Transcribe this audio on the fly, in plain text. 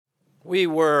We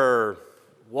were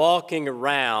walking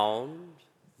around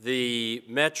the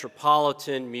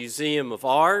Metropolitan Museum of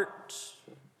Art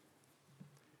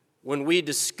when we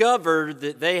discovered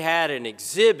that they had an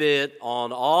exhibit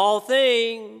on all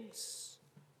things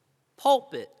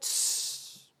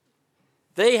pulpits.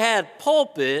 They had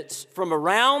pulpits from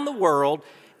around the world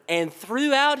and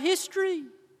throughout history.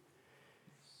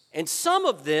 And some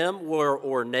of them were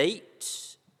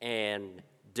ornate and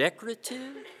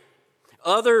decorative.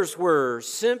 Others were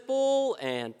simple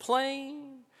and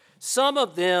plain. Some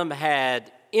of them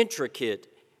had intricate,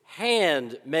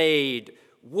 handmade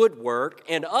woodwork,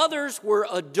 and others were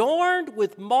adorned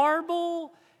with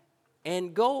marble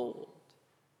and gold.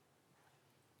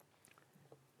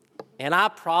 And I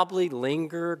probably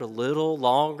lingered a little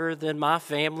longer than my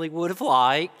family would have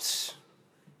liked.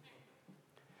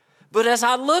 But as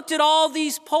I looked at all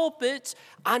these pulpits,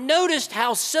 I noticed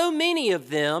how so many of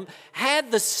them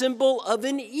had the symbol of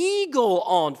an eagle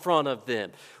on front of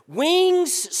them.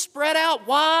 Wings spread out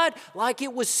wide like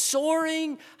it was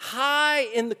soaring high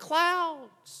in the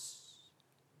clouds.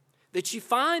 That you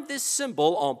find this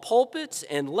symbol on pulpits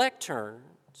and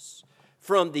lecterns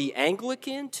from the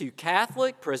Anglican to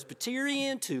Catholic,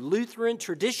 Presbyterian to Lutheran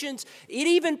traditions. It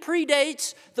even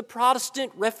predates the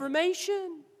Protestant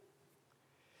Reformation.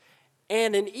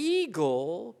 And an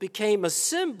eagle became a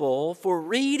symbol for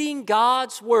reading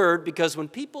God's word because when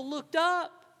people looked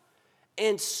up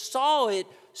and saw it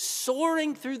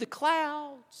soaring through the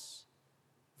clouds,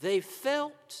 they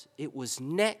felt it was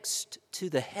next to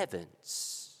the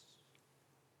heavens.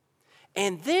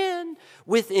 And then,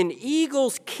 with an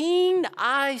eagle's keen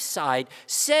eyesight,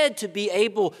 said to be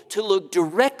able to look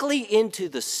directly into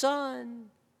the sun,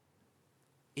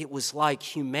 it was like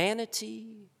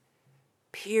humanity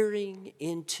peering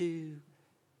into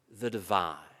the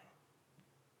divine.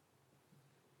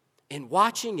 And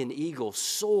watching an eagle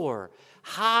soar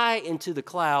high into the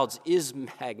clouds is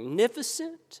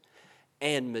magnificent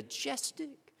and majestic.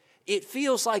 It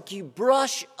feels like you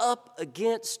brush up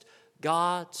against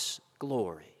God's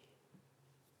glory.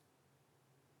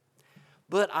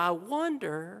 But I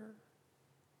wonder,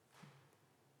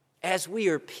 as we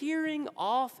are peering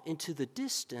off into the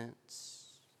distance,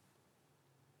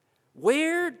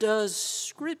 where does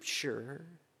Scripture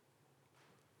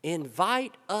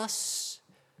invite us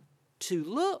to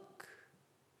look?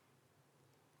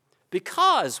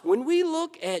 Because when we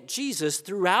look at Jesus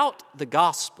throughout the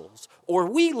Gospels, or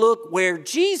we look where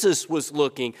Jesus was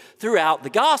looking throughout the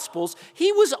Gospels,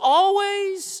 he was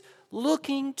always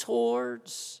looking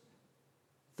towards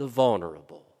the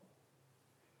vulnerable,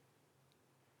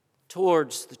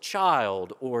 towards the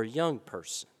child or young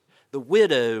person, the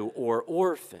widow or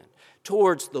orphan,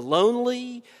 towards the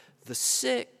lonely, the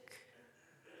sick,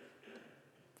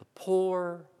 the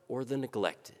poor, or the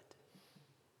neglected.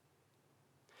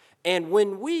 And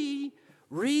when we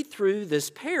read through this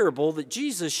parable that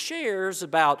Jesus shares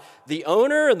about the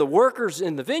owner and the workers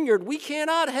in the vineyard, we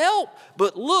cannot help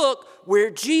but look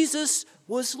where Jesus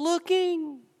was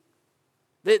looking.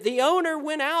 The owner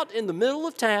went out in the middle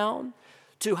of town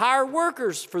to hire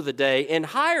workers for the day and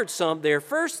hired some there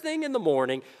first thing in the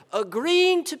morning,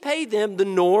 agreeing to pay them the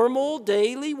normal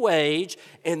daily wage,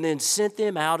 and then sent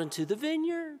them out into the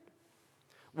vineyard.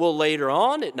 Well, later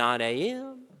on at 9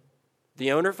 a.m.,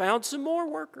 the owner found some more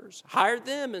workers, hired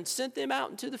them, and sent them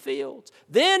out into the fields.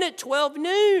 Then at 12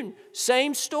 noon,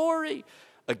 same story.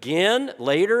 Again,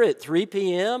 later at 3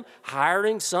 p.m.,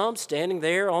 hiring some, standing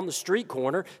there on the street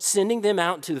corner, sending them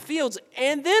out into the fields.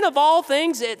 And then, of all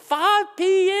things, at 5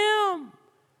 p.m.,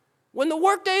 when the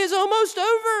workday is almost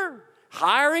over,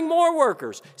 hiring more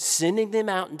workers, sending them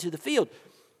out into the field.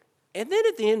 And then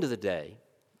at the end of the day,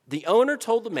 the owner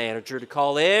told the manager to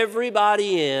call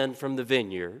everybody in from the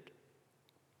vineyard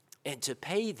and to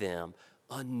pay them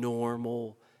a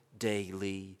normal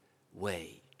daily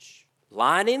wage,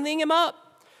 lining them up.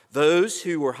 Those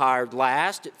who were hired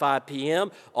last at 5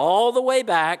 p.m., all the way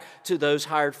back to those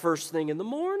hired first thing in the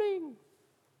morning.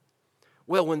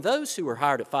 Well, when those who were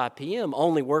hired at 5 p.m.,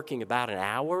 only working about an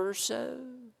hour or so,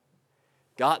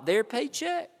 got their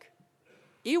paycheck,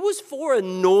 it was for a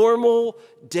normal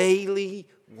daily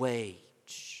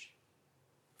wage,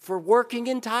 for working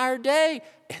an entire day,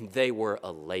 and they were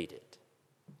elated.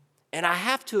 And I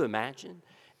have to imagine,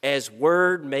 as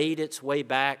word made its way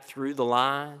back through the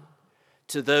line,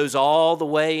 to those all the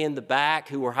way in the back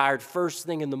who were hired first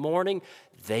thing in the morning,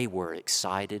 they were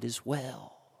excited as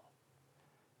well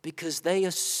because they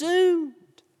assumed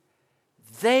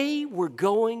they were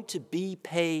going to be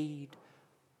paid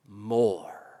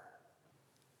more.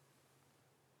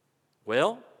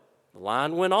 Well, The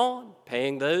line went on,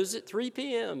 paying those at 3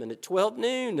 p.m. and at 12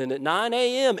 noon and at 9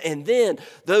 a.m. And then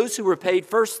those who were paid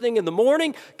first thing in the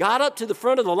morning got up to the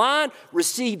front of the line,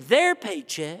 received their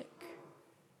paycheck,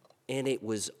 and it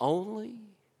was only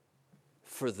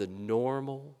for the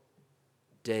normal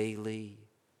daily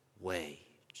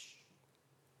wage,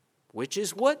 which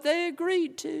is what they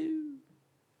agreed to.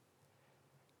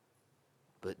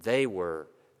 But they were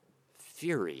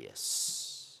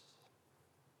furious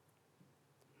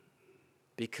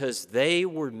because they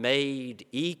were made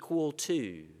equal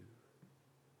to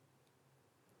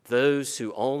those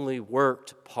who only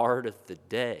worked part of the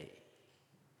day.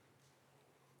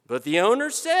 But the owner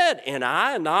said, "Am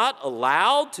I not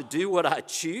allowed to do what I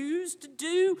choose to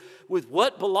do with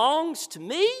what belongs to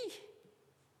me?"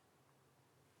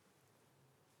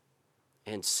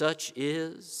 And such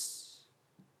is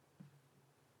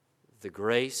the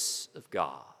grace of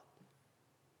God,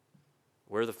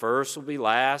 where the first will be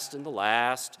last and the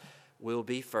last will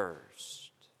be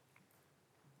first.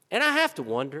 And I have to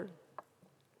wonder,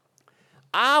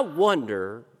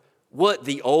 what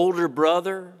the older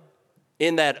brother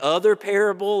in that other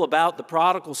parable about the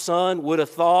prodigal son would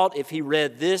have thought if he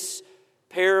read this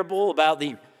parable about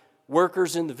the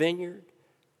workers in the vineyard.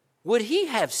 Would he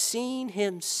have seen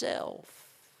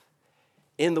himself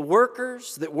in the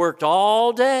workers that worked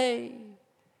all day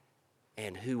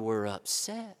and who were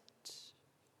upset?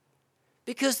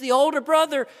 Because the older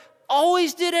brother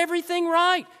always did everything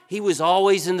right. He was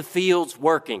always in the fields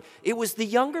working. It was the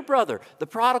younger brother, the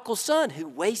prodigal son, who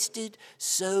wasted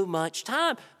so much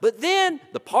time. But then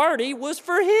the party was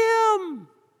for him,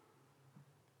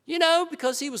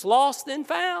 because he was lost then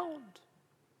found.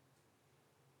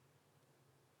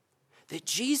 That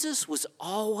Jesus was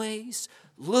always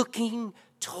looking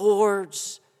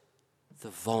towards the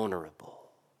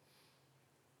vulnerable,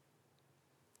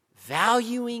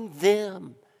 valuing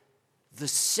them the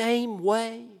same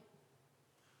way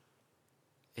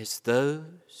as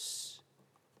those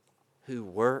who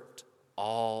worked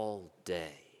all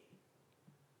day.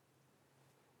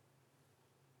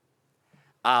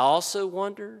 I also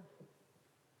wonder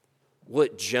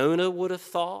what Jonah would have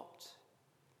thought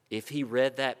if he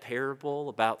read that parable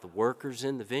about the workers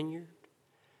in the vineyard.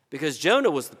 Because Jonah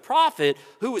was the prophet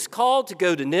who was called to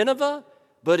go to Nineveh,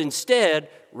 but instead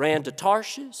ran to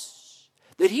Tarshish.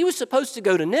 That he was supposed to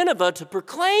go to Nineveh to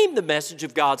proclaim the message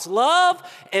of God's love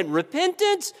and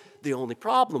repentance. The only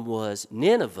problem was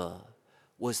Nineveh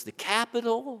was the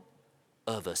capital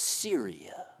of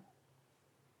Assyria.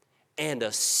 And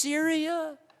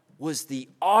Assyria was the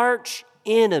arch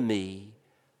enemy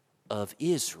of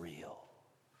Israel.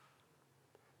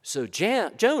 So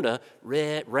Jonah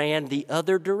ran the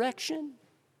other direction.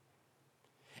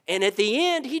 And at the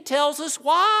end, he tells us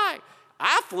why.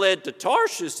 I fled to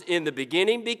Tarshish in the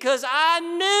beginning because I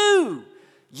knew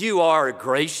you are a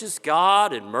gracious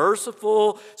God and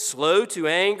merciful, slow to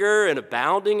anger and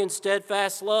abounding in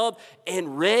steadfast love,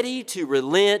 and ready to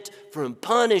relent from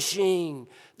punishing.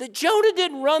 That Jonah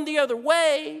didn't run the other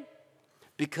way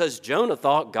because Jonah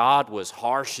thought God was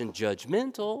harsh and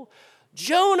judgmental.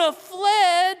 Jonah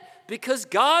fled because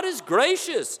God is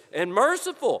gracious and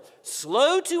merciful,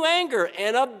 slow to anger,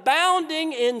 and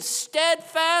abounding in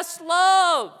steadfast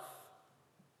love.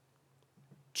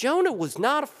 Jonah was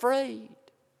not afraid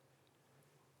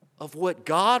of what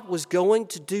God was going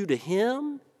to do to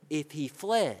him if he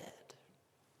fled.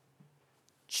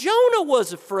 Jonah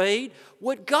was afraid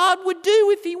what God would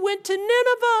do if he went to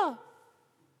Nineveh.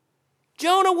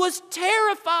 Jonah was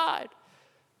terrified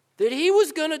that he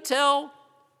was going to tell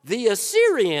the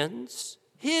Assyrians,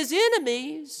 his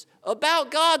enemies, about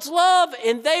God's love,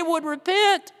 and they would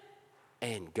repent,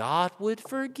 and God would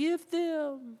forgive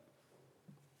them.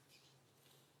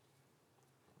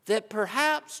 That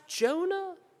perhaps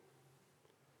Jonah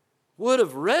would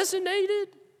have resonated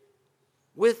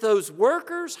with those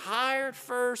workers hired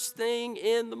first thing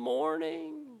in the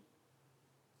morning,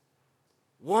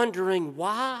 wondering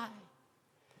why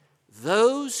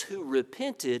those who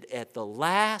repented at the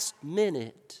last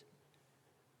minute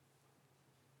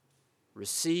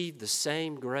received the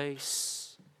same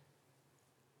grace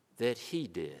that he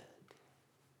did.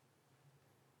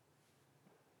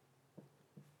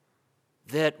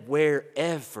 That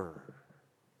wherever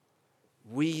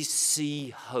we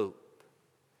see hope,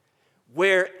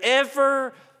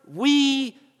 wherever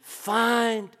we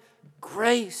find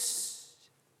grace,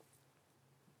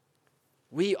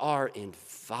 we are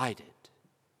invited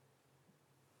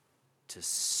to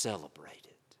celebrate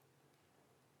it.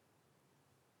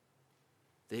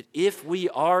 That if we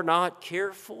are not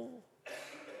careful,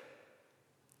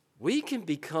 we can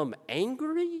become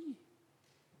angry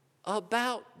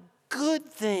about good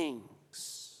things.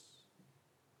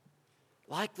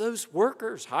 Like those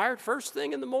workers hired first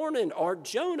thing in the morning, or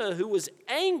Jonah, who was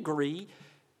angry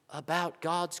about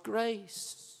God's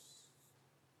grace.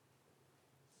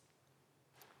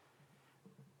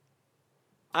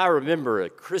 I remember a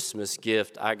Christmas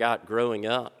gift I got growing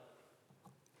up.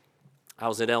 I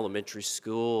was in elementary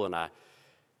school, and I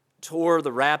tore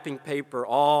the wrapping paper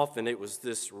off, and it was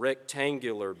this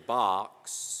rectangular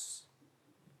box.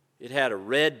 It had a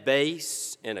red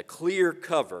base and a clear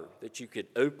cover that you could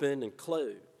open and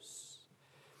close.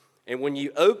 And when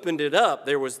you opened it up,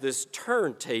 there was this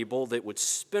turntable that would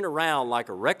spin around like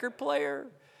a record player,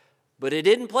 but it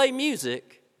didn't play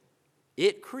music.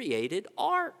 It created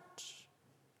art.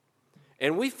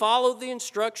 And we followed the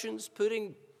instructions,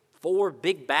 putting 4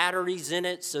 big batteries in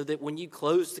it so that when you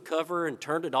closed the cover and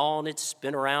turned it on, it'd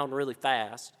spin around really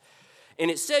fast. And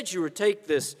it said you would take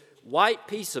this white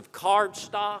piece of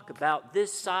cardstock about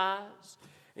this size,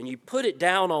 and you put it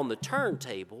down on the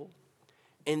turntable,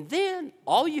 and then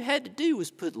all you had to do was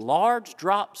put large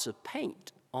drops of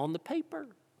paint on the paper.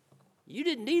 You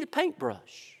didn't need a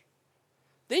paintbrush.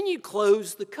 Then you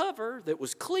closed the cover that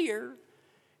was clear,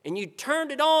 and you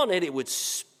turned it on, and it would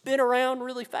spin around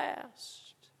really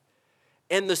fast.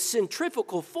 And the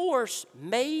centrifugal force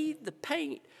made the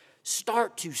paint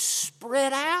start to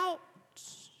spread out,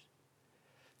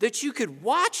 that you could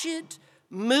watch it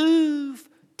move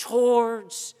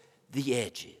towards the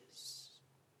edges.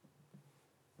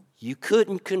 You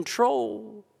couldn't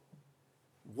control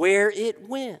where it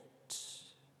went.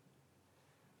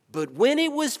 But when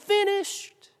it was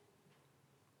finished,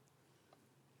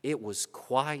 it was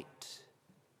quite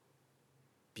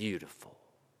beautiful.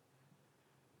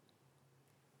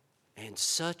 And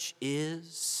such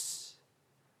is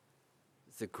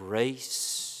the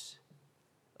grace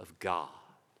of God,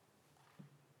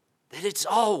 that it's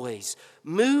always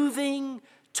moving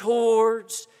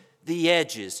towards the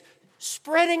edges,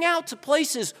 spreading out to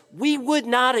places we would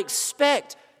not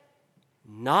expect,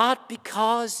 not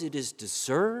because it is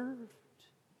deserved,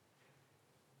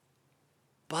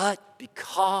 but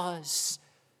because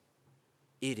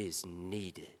it is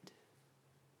needed.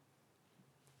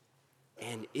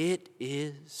 And it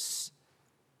is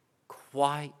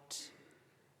quite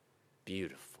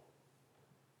beautiful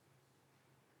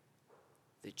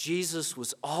that Jesus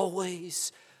was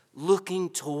always looking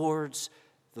towards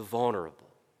the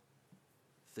vulnerable,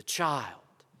 the child,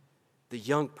 the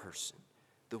young person,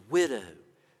 the widow,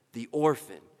 the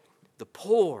orphan, the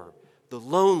poor, the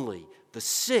lonely, the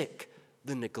sick,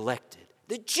 the neglected.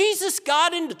 That Jesus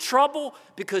got into trouble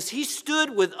because he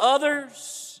stood with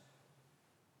others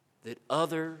that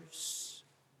others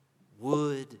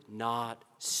would not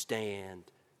stand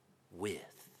with.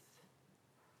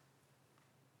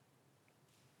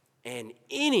 And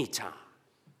anytime,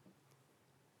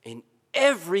 and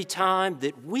every time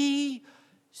that we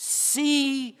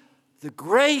see the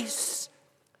grace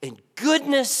and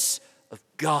goodness of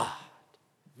God,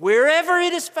 wherever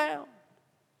it is found,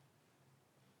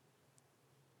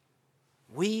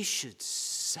 we should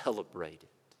celebrate it.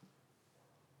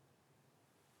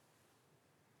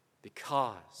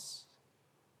 Because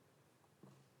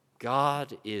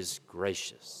God is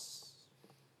gracious,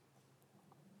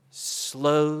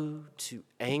 slow to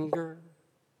anger,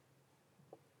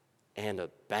 and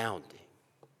abounding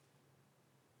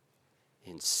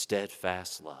in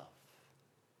steadfast love.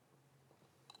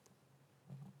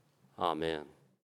 Amen.